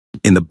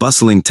In the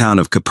bustling town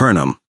of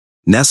Capernaum,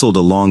 nestled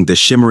along the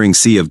shimmering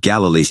Sea of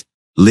Galilee,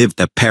 lived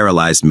a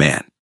paralyzed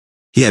man.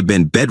 He had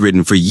been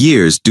bedridden for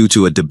years due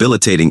to a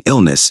debilitating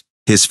illness.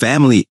 His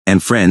family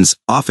and friends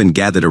often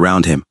gathered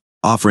around him,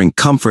 offering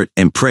comfort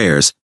and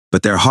prayers,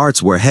 but their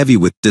hearts were heavy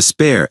with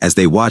despair as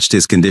they watched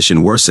his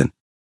condition worsen.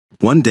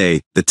 One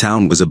day, the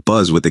town was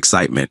abuzz with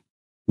excitement.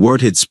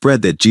 Word had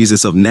spread that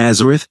Jesus of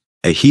Nazareth,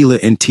 a healer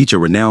and teacher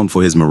renowned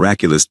for his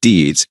miraculous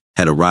deeds,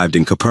 had arrived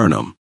in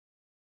Capernaum.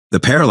 The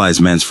paralyzed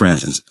man's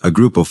friends, a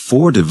group of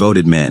 4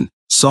 devoted men,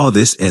 saw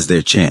this as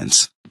their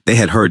chance. They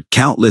had heard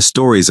countless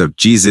stories of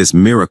Jesus'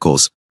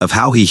 miracles, of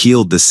how he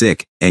healed the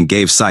sick and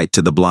gave sight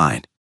to the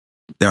blind.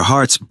 Their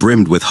hearts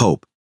brimmed with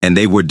hope, and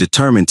they were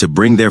determined to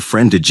bring their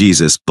friend to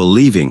Jesus,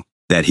 believing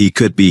that he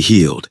could be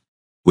healed.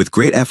 With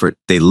great effort,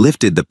 they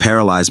lifted the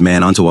paralyzed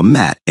man onto a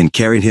mat and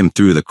carried him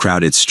through the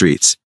crowded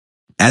streets.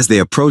 As they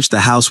approached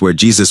the house where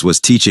Jesus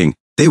was teaching,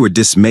 they were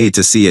dismayed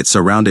to see it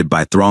surrounded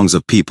by throngs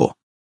of people.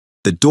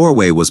 The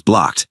doorway was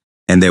blocked,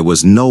 and there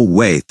was no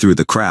way through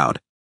the crowd.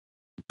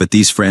 But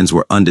these friends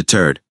were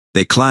undeterred.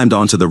 They climbed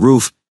onto the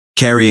roof,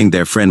 carrying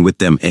their friend with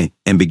them,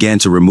 and began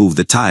to remove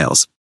the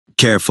tiles.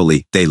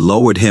 Carefully, they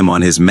lowered him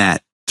on his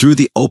mat, through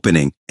the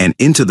opening, and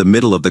into the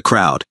middle of the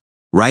crowd,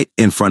 right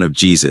in front of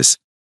Jesus.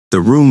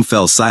 The room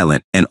fell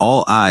silent, and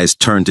all eyes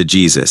turned to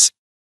Jesus.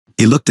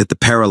 He looked at the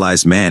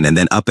paralyzed man and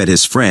then up at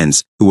his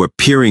friends, who were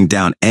peering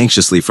down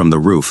anxiously from the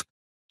roof.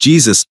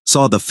 Jesus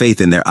saw the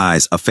faith in their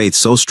eyes, a faith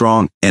so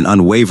strong and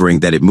unwavering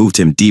that it moved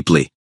him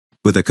deeply.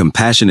 With a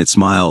compassionate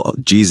smile,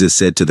 Jesus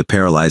said to the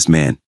paralyzed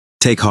man,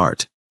 "Take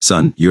heart,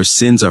 son, your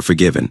sins are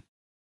forgiven."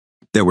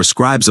 There were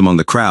scribes among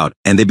the crowd,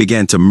 and they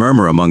began to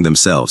murmur among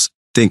themselves,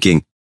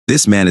 thinking,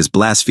 "This man is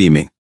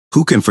blaspheming.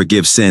 Who can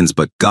forgive sins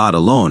but God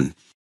alone?"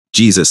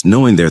 Jesus,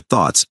 knowing their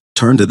thoughts,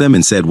 turned to them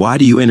and said, "Why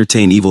do you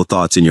entertain evil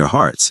thoughts in your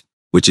hearts?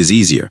 Which is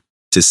easier,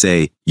 to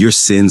say, 'Your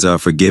sins are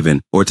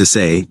forgiven,' or to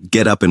say,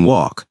 'Get up and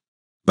walk'?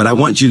 But I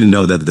want you to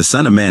know that the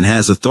Son of Man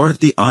has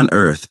authority on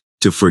earth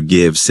to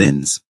forgive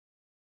sins."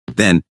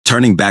 Then,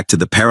 turning back to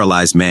the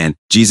paralyzed man,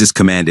 Jesus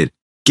commanded,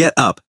 "Get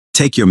up,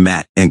 take your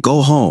mat, and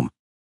go home."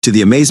 To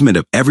the amazement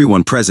of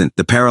everyone present,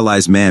 the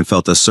paralyzed man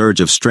felt a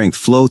surge of strength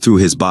flow through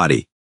his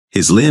body.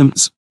 His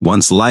limbs,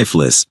 once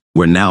lifeless,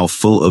 were now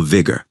full of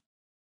vigor.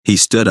 He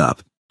stood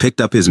up, picked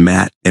up his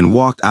mat, and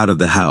walked out of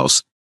the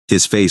house,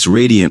 his face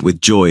radiant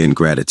with joy and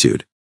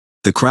gratitude.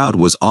 The crowd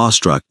was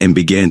awestruck and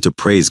began to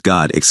praise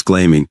God,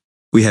 exclaiming,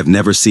 "We have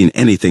never seen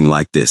anything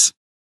like this."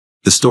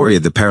 The story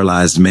of the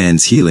paralyzed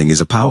man's healing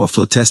is a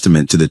powerful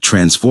testament to the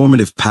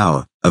transformative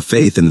power of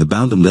faith and the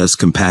boundless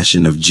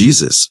compassion of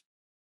Jesus.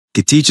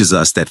 It teaches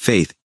us that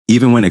faith,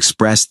 even when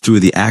expressed through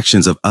the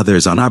actions of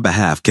others on our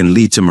behalf, can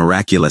lead to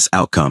miraculous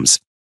outcomes.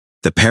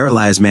 The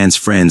paralyzed man's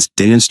friends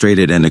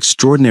demonstrated an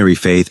extraordinary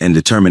faith and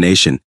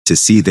determination to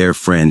see their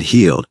friend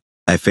healed,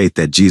 a faith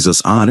that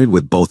Jesus honored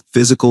with both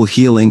physical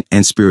healing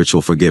and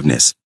spiritual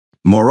forgiveness.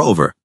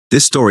 Moreover,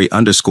 this story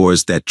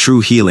underscores that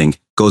true healing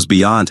goes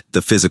beyond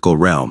the physical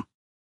realm.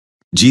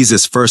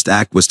 Jesus' first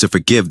act was to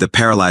forgive the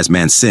paralyzed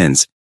man's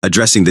sins,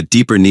 addressing the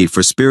deeper need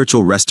for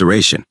spiritual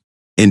restoration.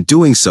 In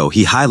doing so,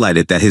 he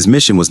highlighted that his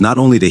mission was not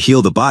only to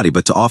heal the body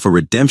but to offer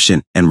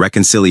redemption and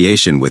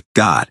reconciliation with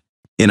God.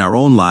 In our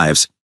own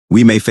lives,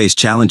 we may face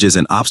challenges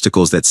and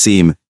obstacles that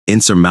seem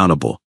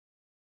insurmountable.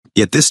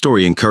 Yet this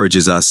story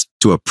encourages us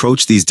to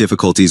approach these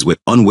difficulties with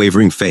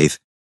unwavering faith,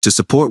 to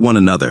support one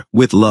another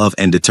with love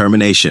and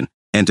determination,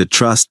 and to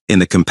trust in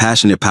the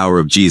compassionate power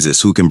of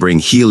Jesus, who can bring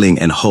healing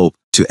and hope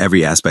to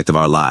every aspect of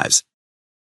our lives.